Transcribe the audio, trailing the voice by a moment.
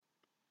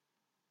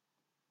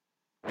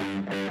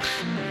Hey,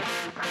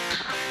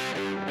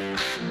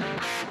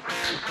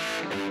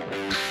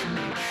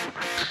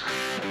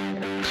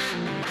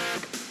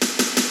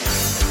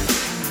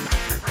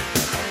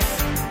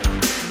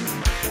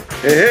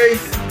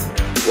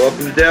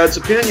 welcome to Dad's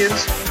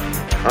Opinions.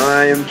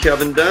 I am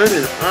Kevin Dunn,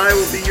 and I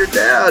will be your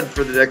dad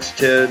for the next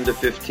 10 to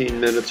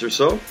 15 minutes or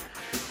so,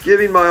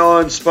 giving my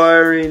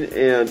awe-inspiring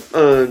and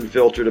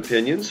unfiltered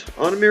opinions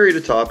on a myriad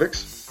of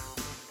topics.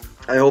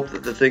 I hope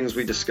that the things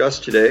we discuss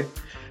today,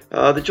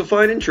 that you'll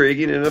find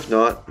intriguing, and if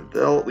not,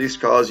 they'll at least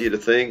cause you to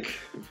think,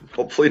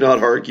 hopefully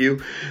not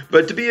argue,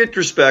 but to be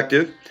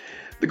introspective.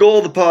 The goal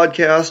of the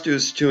podcast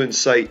is to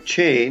incite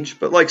change,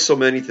 but like so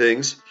many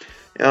things,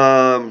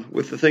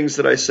 with the things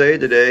that I say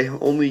today,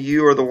 only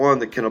you are the one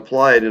that can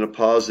apply it in a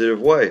positive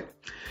way.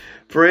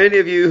 For any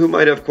of you who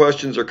might have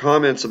questions or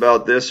comments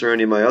about this or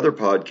any of my other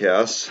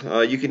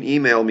podcasts, you can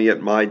email me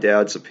at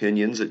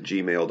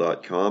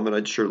mydadsopinions@gmail.com, and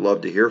I'd sure love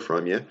to hear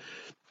from you.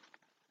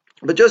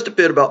 But just a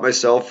bit about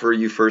myself for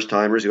you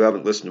first-timers who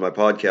haven't listened to my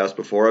podcast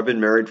before. I've been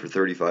married for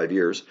 35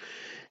 years,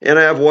 and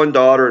I have one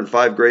daughter and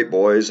 5 great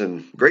boys,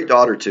 and great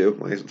daughter too.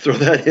 I throw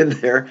that in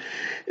there.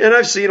 And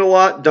I've seen a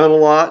lot, done a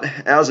lot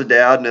as a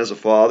dad and as a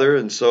father,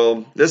 and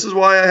so this is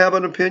why I have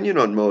an opinion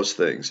on most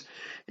things.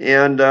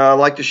 And I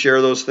like to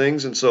share those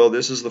things, and so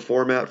this is the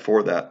format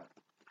for that.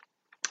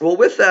 Well,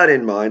 with that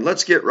in mind,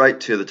 let's get right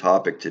to the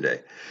topic today.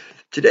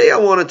 Today I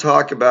want to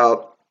talk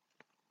about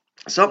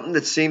something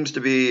that seems to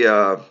be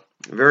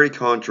very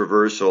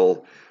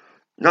controversial,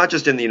 not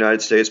just in the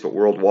United States, but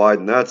worldwide,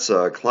 and that's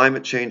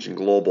climate change and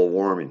global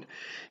warming.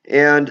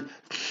 And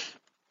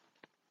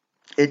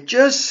it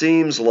just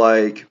seems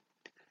like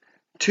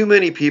too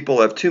many people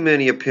have too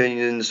many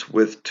opinions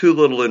with too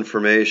little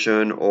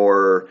information,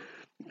 or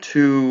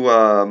too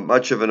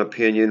much of an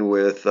opinion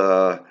with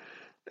a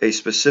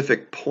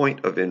specific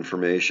point of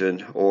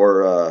information,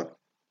 or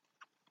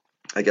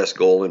I guess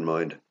goal in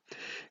mind.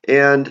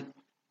 And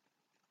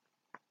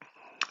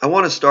I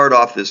want to start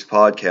off this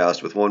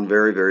podcast with one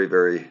very, very,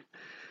 very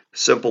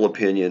simple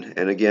opinion.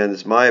 And again,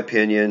 it's my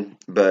opinion,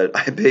 but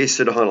I base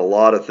it on a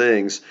lot of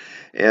things.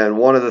 And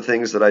one of the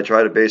things that I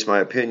try to base my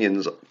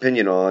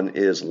opinion on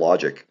is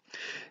logic.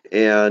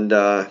 And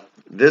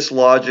this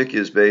logic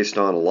is based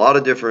on a lot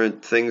of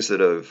different things that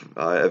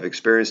I've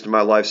experienced in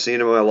my life, seen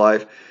in my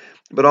life,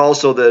 but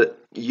also that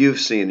you've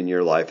seen in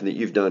your life and that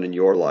you've done in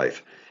your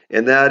life.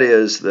 And that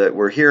is that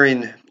we're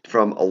hearing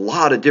from a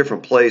lot of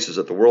different places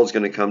that the world's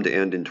going to come to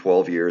end in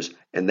 12 years,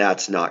 and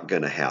that's not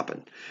going to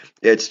happen.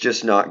 It's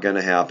just not going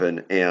to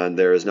happen, and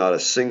there is not a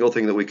single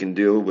thing that we can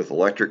do with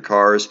electric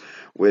cars,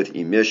 with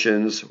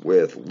emissions,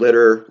 with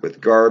litter,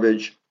 with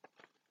garbage,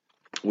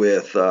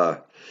 with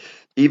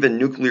even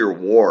nuclear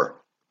war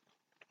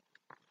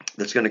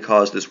that's going to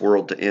cause this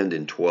world to end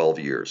in 12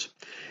 years.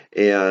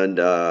 And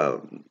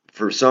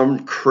for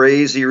some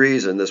crazy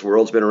reason, this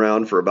world's been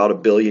around for about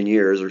 1 billion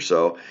years or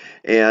so,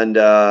 and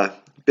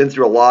been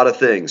through a lot of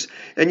things.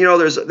 And you know,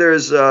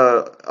 there's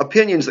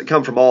opinions that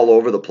come from all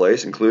over the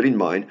place, including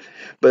mine.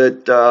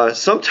 But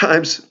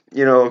sometimes,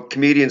 you know,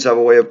 comedians have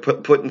a way of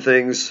putting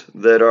things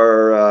that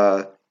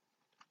are,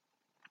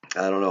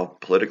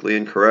 politically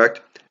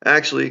incorrect.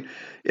 Actually,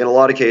 in a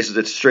lot of cases,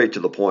 it's straight to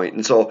the point.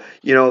 And so,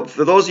 you know,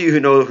 for those of you who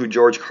know who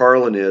George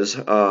Carlin is,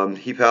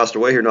 he passed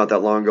away here not that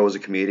long ago as a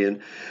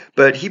comedian.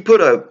 But he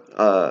put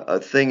a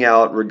thing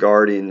out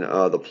regarding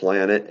the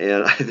planet,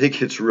 and I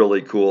think it's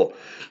really cool.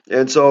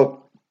 And so,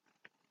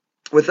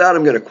 with that,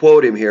 I'm going to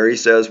quote him here. He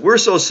says, "We're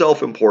so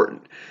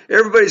self-important.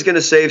 Everybody's going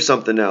to save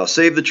something now.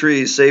 Save the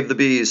trees, save the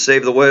bees,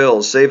 save the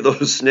whales, save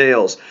those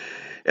snails.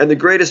 And the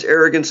greatest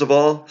arrogance of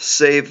all,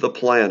 save the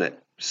planet.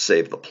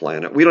 Save the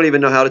planet. We don't even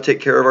know how to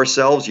take care of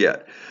ourselves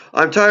yet.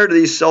 I'm tired of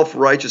these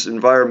self-righteous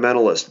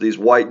environmentalists, these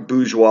white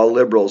bourgeois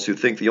liberals who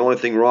think the only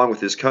thing wrong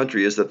with this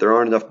country is that there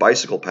aren't enough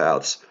bicycle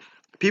paths.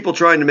 People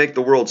trying to make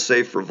the world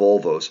safe for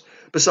Volvos.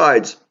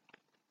 Besides,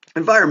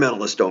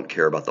 environmentalists don't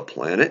care about the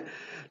planet.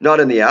 Not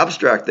in the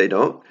abstract, they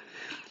don't.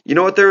 You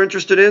know what they're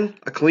interested in?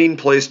 A clean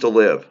place to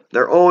live,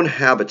 their own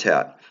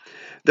habitat.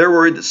 They're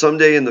worried that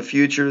someday in the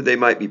future they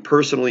might be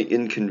personally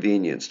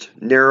inconvenienced.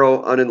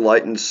 Narrow,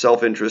 unenlightened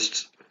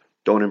self-interests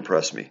don't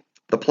impress me.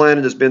 The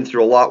planet has been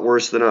through a lot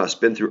worse than us,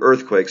 been through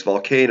earthquakes,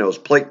 volcanoes,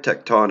 plate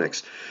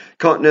tectonics,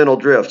 continental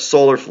drift,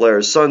 solar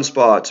flares,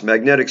 sunspots,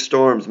 magnetic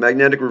storms,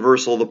 magnetic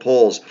reversal of the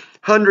poles,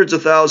 hundreds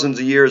of thousands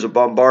of years of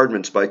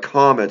bombardments by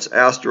comets,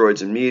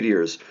 asteroids, and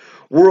meteors,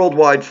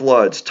 worldwide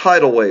floods,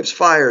 tidal waves,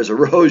 fires,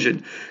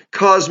 erosion,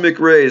 cosmic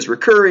rays,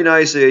 recurring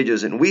ice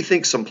ages, and we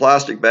think some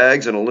plastic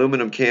bags and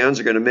aluminum cans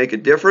are going to make a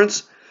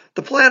difference?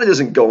 The planet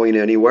isn't going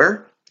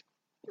anywhere.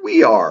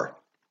 We are."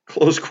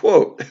 Close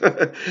quote.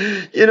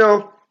 You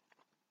know,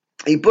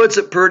 he puts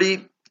it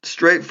pretty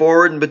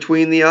straightforward and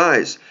between the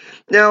eyes.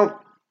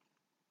 Now,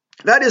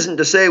 that isn't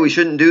to say we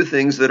shouldn't do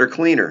things that are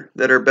cleaner,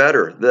 that are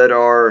better, that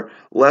are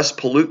less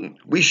pollutant.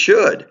 We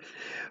should.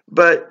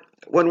 But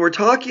when we're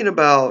talking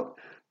about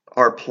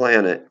our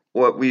planet,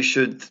 what we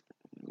should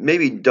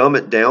maybe dumb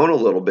it down a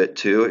little bit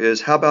to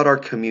is, how about our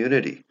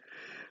community?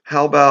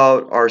 How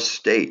about our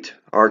state,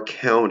 our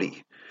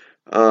county?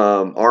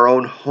 our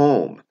own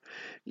home.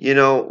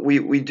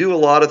 We do a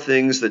lot of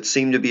things that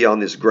seem to be on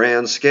this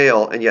grand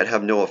scale and yet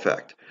have no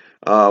effect.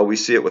 We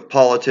see it with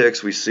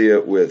politics, we see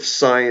it with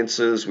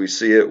sciences, we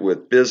see it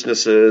with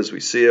businesses, we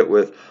see it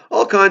with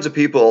all kinds of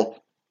people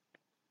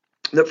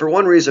that for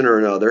one reason or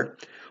another,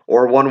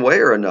 or one way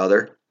or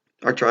another,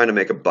 are trying to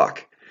make a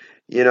buck.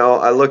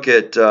 I look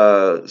at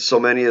so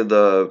many of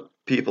the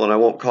people, and I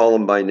won't call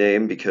them by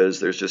name because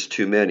there's just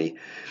too many,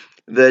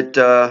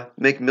 that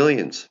make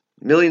millions,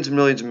 millions and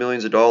millions and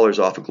millions of dollars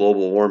off of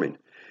global warming.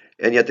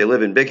 And yet they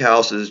live in big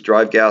houses,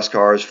 drive gas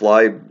cars,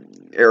 fly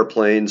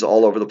airplanes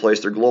all over the place.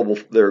 Their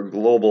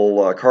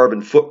global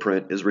carbon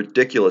footprint is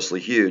ridiculously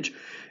huge.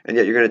 And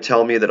yet you're going to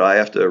tell me that I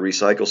have to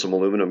recycle some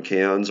aluminum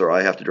cans, or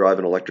I have to drive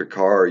an electric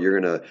car, or you're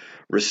going to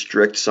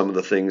restrict some of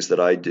the things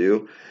that I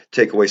do,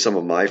 take away some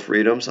of my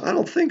freedoms? I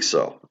don't think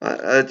so.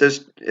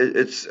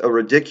 It's a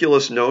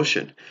ridiculous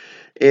notion.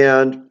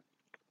 And,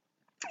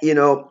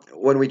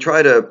 when we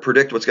try to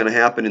predict what's going to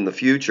happen in the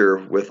future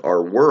with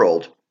our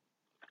world,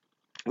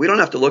 we don't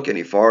have to look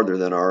any farther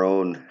than our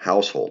own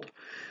household.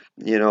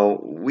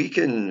 We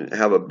can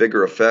have a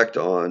bigger effect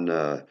on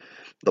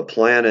the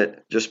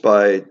planet just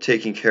by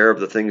taking care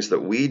of the things that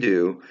we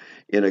do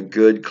in a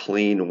good,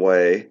 clean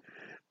way.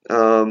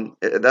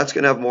 That's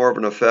going to have more of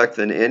an effect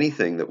than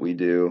anything that we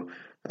do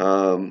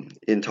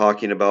in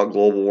talking about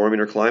global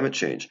warming or climate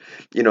change.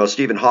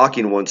 Stephen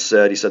Hawking once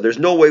said, he said, there's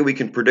no way we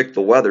can predict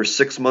the weather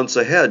 6 months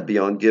ahead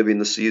beyond giving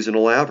the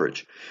seasonal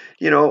average.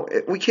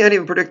 We can't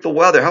even predict the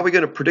weather. How are we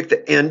going to predict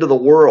the end of the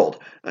world?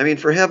 I mean,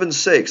 for heaven's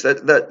sakes,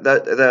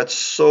 that's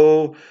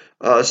so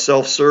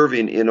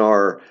self-serving in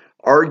our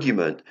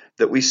argument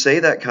that we say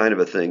that kind of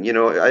a thing.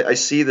 I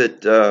see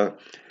that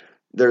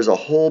there's a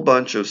whole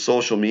bunch of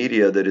social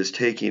media that is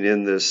taking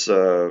in this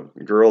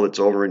girl that's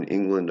over in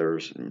England or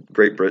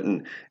Great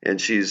Britain, and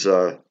she's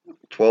 12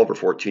 or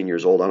 14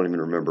 years old. I don't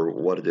even remember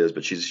what it is,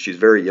 but she's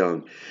very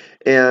young,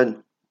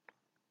 and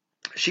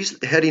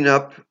she's heading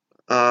up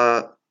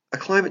a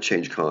climate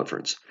change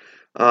conference.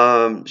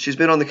 She's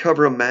been on the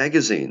cover of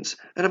magazines,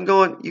 and I'm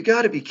going, you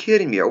got to be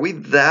kidding me. Are we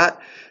that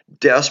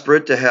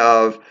desperate to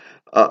have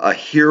a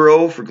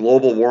hero for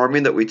global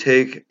warming that we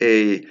take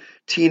a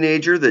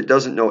teenager that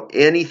doesn't know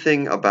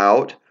anything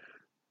about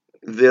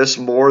this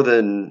more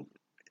than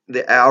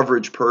the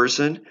average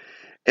person,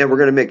 and we're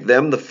going to make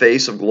them the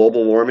face of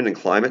global warming and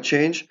climate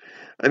change?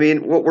 I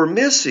mean, what we're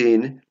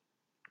missing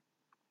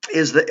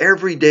is the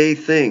everyday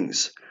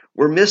things.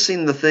 We're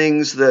missing the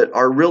things that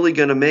are really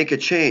going to make a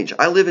change.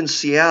 I live in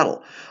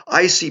Seattle.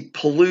 I see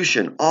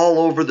pollution all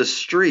over the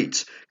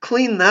streets.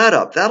 Clean that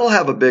up. That'll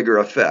have a bigger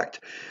effect.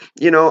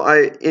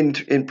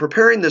 In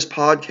preparing this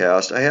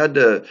podcast, I had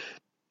to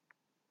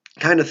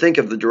kind of think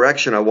of the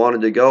direction I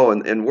wanted to go,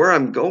 and where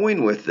I'm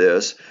going with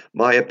this.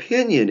 My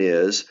opinion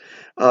is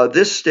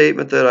this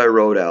statement that I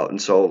wrote out,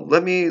 and so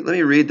let me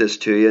read this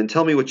to you and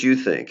tell me what you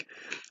think.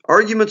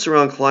 Arguments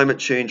around climate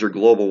change or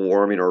global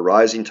warming or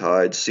rising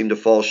tides seem to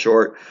fall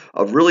short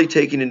of really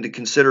taking into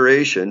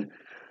consideration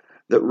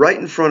that right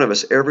in front of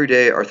us every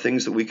day are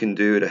things that we can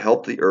do to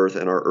help the earth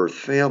and our earth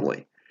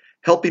family.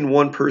 Helping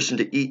one person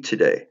to eat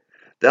today,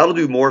 that'll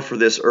do more for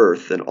this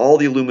earth than all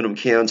the aluminum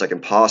cans I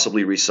can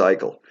possibly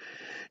recycle.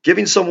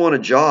 Giving someone a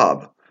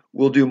job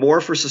will do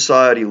more for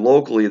society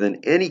locally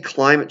than any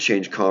climate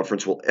change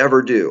conference will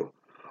ever do.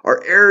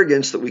 Our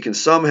arrogance that we can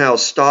somehow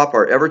stop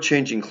our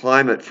ever-changing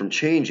climate from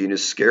changing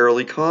is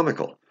scarily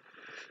comical.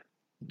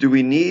 Do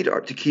we need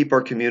to keep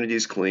our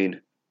communities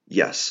clean?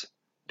 Yes.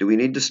 Do we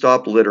need to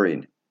stop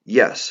littering?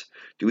 Yes.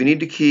 Do we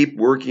need to keep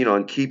working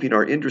on keeping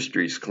our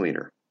industries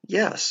cleaner?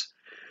 Yes.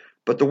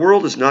 But the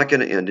world is not going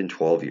to end in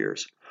 12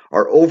 years.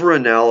 Our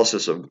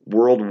over-analysis of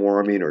world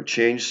warming or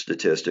change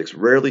statistics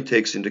rarely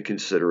takes into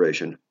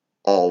consideration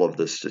all of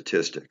the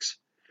statistics.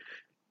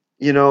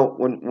 When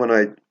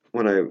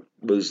I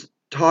was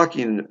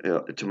talking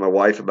to my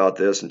wife about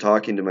this, and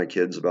talking to my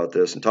kids about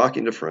this, and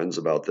talking to friends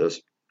about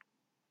this,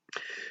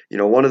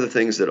 one of the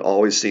things that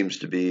always seems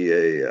to be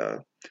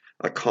a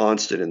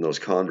constant in those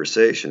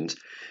conversations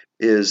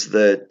is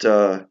that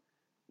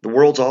the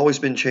world's always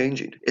been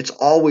changing. It's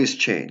always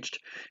changed.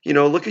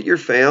 Look at your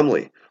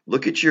family,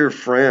 look at your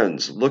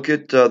friends, look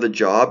at the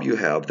job you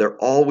have. They're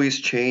always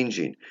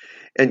changing.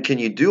 And can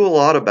you do a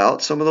lot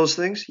about some of those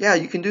things? Yeah,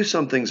 you can do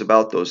some things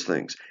about those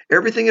things.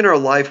 Everything in our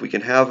life we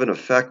can have an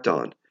effect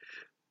on.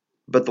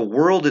 But the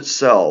world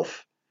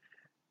itself,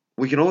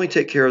 we can only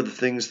take care of the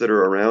things that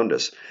are around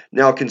us.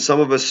 Now, can some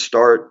of us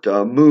start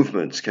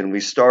movements? Can we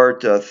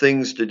start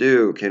things to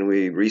do? Can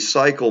we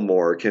recycle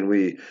more? Can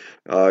we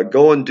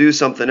go and do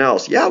something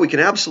else? Yeah, we can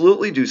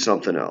absolutely do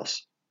something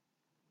else.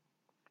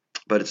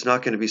 But it's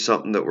not going to be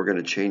something that we're going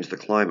to change the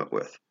climate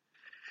with.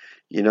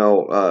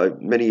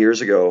 Many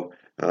years ago,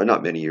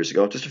 not many years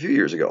ago, just a few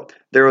years ago,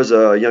 there was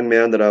a young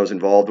man that I was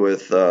involved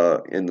with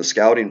in the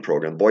scouting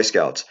program, Boy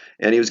Scouts,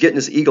 and he was getting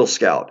his Eagle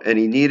Scout, and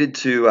he needed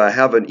to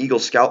have an Eagle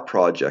Scout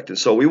project. And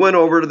so we went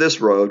over to this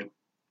road,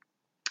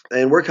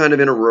 and we're kind of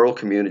in a rural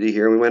community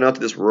here. We went out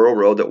to this rural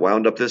road that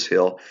wound up this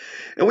hill,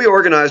 and we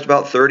organized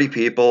about 30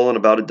 people and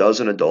about a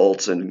dozen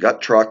adults, and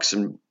got trucks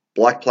and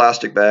black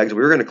plastic bags.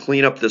 We were going to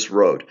clean up this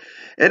road.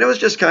 And it was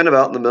just kind of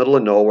out in the middle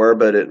of nowhere,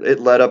 but it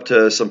led up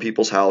to some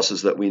people's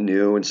houses that we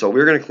knew. And so we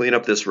were going to clean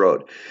up this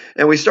road.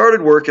 And we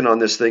started working on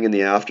this thing in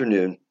the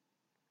afternoon.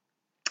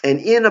 And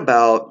in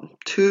about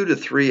 2 to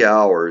 3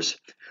 hours,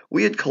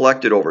 we had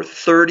collected over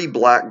 30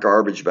 black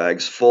garbage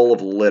bags full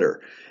of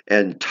litter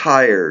and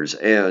tires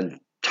and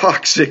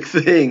toxic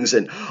things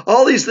and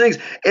all these things.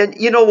 And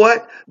you know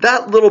what?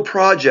 That little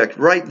project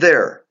right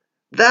there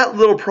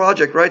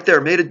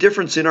made a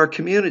difference in our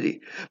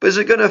community. But is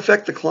it going to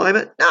affect the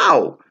climate?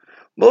 No.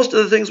 Most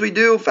of the things we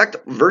do, in fact,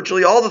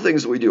 virtually all the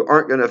things that we do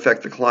aren't going to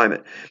affect the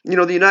climate. You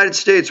know, the United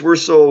States, we're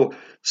so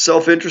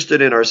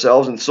self-interested in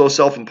ourselves and so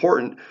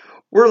self-important.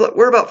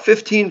 We're about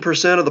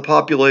 15% of the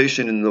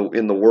population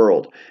in the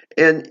world.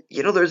 And,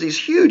 you know, there's these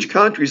huge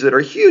countries that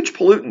are huge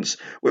pollutants.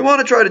 We want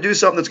to try to do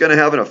something that's going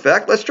to have an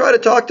effect. Let's try to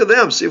talk to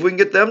them, see if we can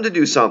get them to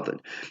do something.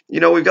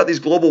 You know, we've got these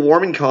global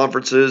warming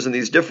conferences and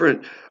these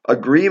different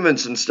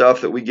agreements and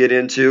stuff that we get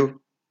into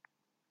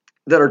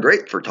that are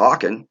great for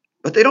talking,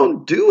 but they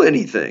don't do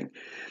anything.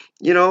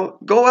 You know,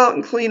 go out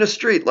and clean a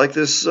street like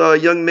this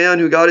young man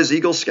who got his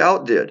Eagle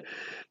Scout did,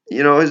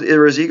 you know,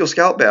 his Eagle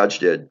Scout badge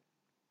did.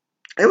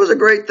 It was a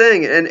great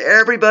thing, and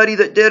everybody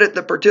that did it,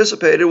 that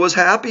participated, was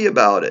happy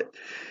about it.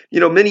 You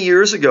know, many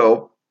years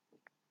ago,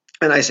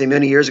 and I say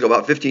many years ago,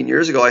 about 15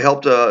 years ago, I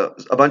helped a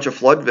bunch of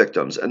flood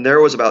victims, and there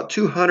was about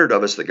 200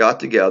 of us that got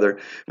together.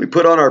 We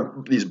put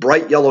on these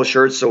bright yellow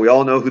shirts so we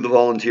all know who the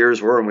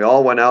volunteers were, and we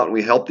all went out and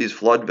we helped these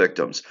flood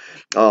victims.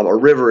 A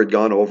river had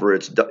gone over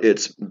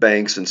its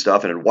banks and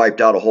stuff, and it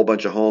wiped out a whole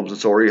bunch of homes, and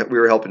so we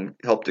were helping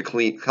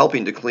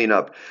to clean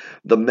up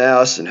the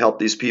mess and help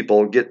these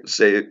people get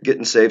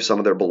and save some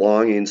of their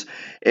belongings.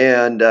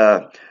 And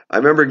I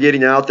remember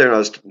getting out there,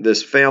 and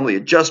this family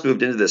had just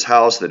moved into this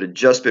house that had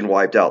just been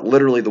wiped out.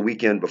 Literally the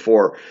weekend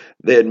before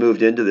they had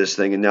moved into this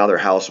thing, and now their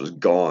house was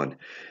gone.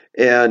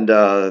 And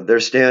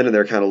they're standing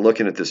there kind of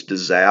looking at this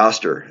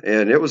disaster,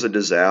 and it was a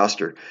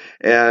disaster.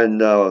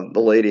 And the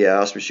lady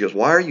asked me, she goes,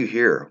 "Why are you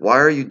here? Why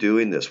are you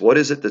doing this? What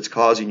is it that's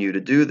causing you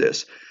to do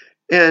this?"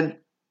 And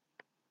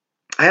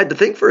I had to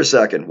think for a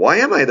second, why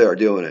am I there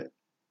doing it?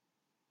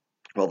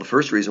 Well, the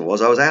first reason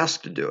was I was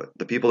asked to do it.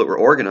 The people that were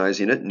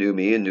organizing it knew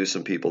me and knew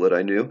some people that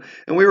I knew,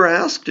 and we were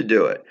asked to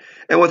do it.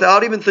 And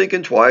without even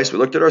thinking twice, we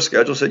looked at our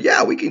schedule and said,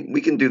 yeah, we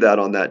can do that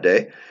on that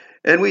day.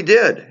 And we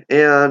did.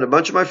 And a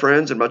bunch of my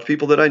friends and a bunch of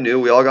people that I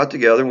knew, we all got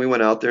together and we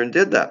went out there and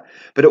did that.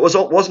 But it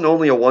wasn't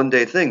only a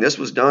one-day thing. This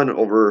was done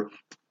over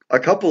a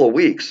couple of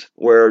weeks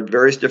where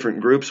various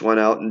different groups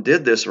went out and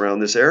did this around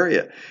this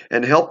area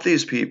and helped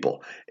these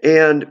people.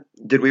 And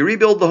did we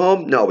rebuild the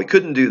home? No, we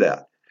couldn't do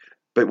that.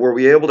 But were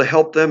we able to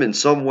help them in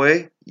some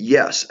way?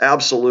 Yes,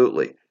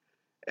 absolutely.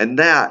 And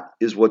that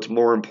is what's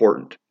more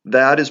important.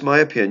 That is my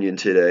opinion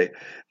today,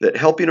 that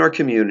helping our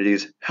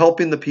communities,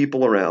 helping the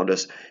people around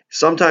us,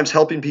 sometimes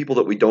helping people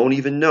that we don't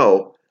even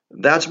know,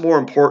 that's more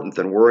important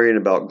than worrying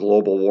about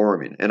global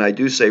warming. And I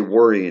do say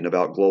worrying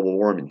about global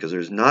warming because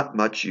there's not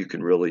much you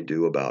can really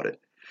do about it.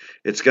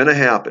 It's going to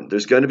happen.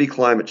 There's going to be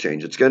climate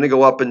change. It's going to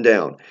go up and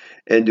down.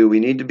 And do we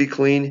need to be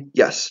clean?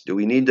 Yes. Do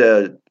we need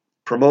to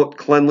promote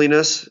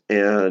cleanliness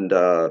and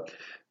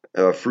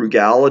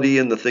frugality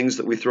in the things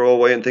that we throw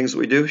away and things that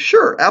we do?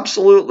 Sure,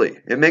 absolutely.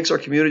 It makes our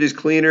communities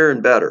cleaner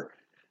and better.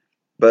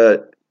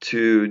 But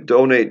to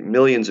donate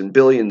millions and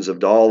billions of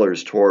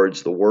dollars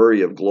towards the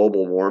worry of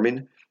global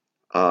warming,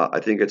 I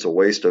think it's a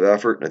waste of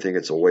effort, and I think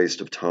it's a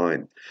waste of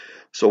time.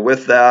 So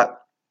with that,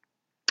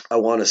 I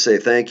want to say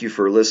thank you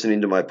for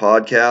listening to my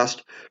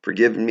podcast, for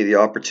giving me the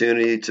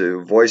opportunity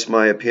to voice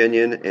my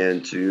opinion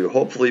and to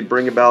hopefully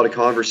bring about a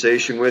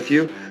conversation with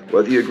you.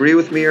 Whether you agree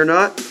with me or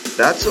not,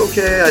 that's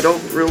okay. I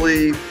don't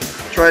really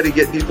try to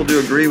get people to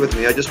agree with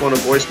me. I just want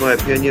to voice my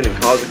opinion and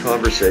cause a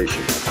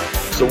conversation.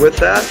 So with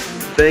that,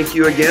 thank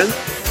you again.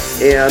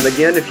 And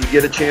again, if you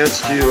get a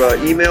chance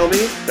to email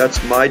me, that's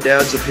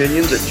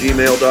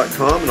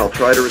mydadsopinions@gmail.com, and I'll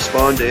try to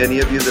respond to any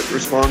of you that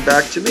respond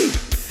back to me.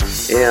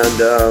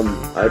 And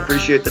I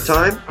appreciate the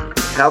time.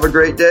 Have a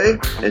great day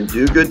and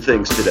do good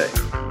things today.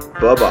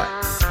 Bye-bye.